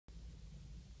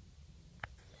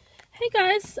Hey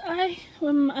guys, I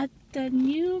am at the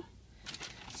new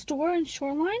store in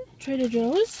Shoreline, Trader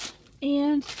Joe's,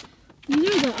 and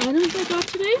these are the items I got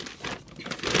today.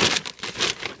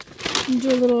 I'm gonna do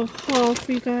a little haul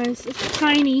for you guys. It's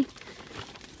tiny.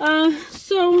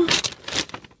 So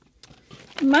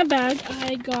in my bag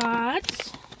I got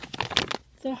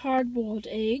the hard-boiled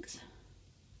eggs.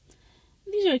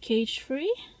 These are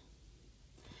cage-free,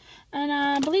 and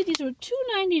I believe these were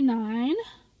 $2.99.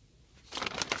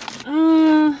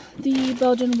 The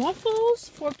Belgian waffles,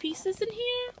 4 pieces in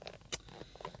here.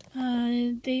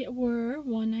 They were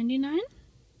 $1.99.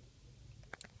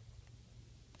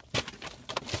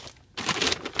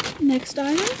 Next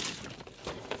item,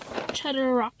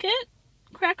 cheddar rocket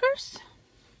crackers.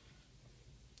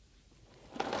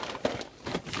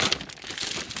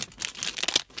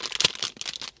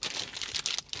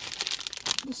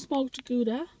 The smoked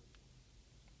Gouda.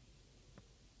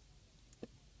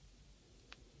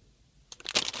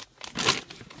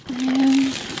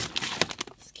 And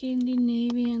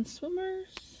Scandinavian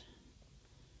swimmers.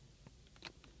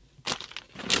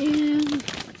 And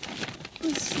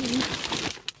let's see,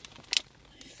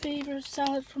 my favorite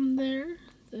salad from there,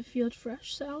 the Field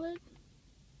Fresh salad.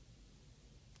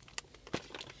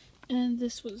 And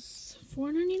this was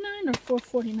 $4.99 or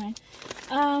 $4.49.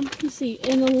 Let's see,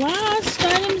 in the last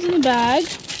items in the bag,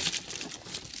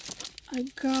 I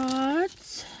got,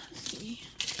 let's see,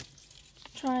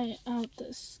 try out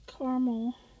this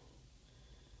caramel,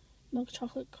 milk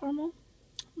chocolate caramel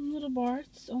little bar.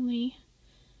 It's only,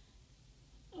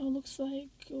 it looks like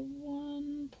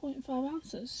 1.5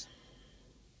 ounces.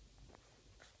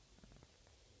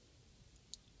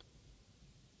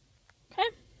 Okay.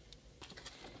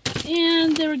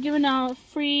 And they were giving out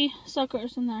free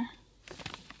suckers in there.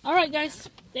 Alright guys,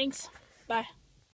 thanks. Bye.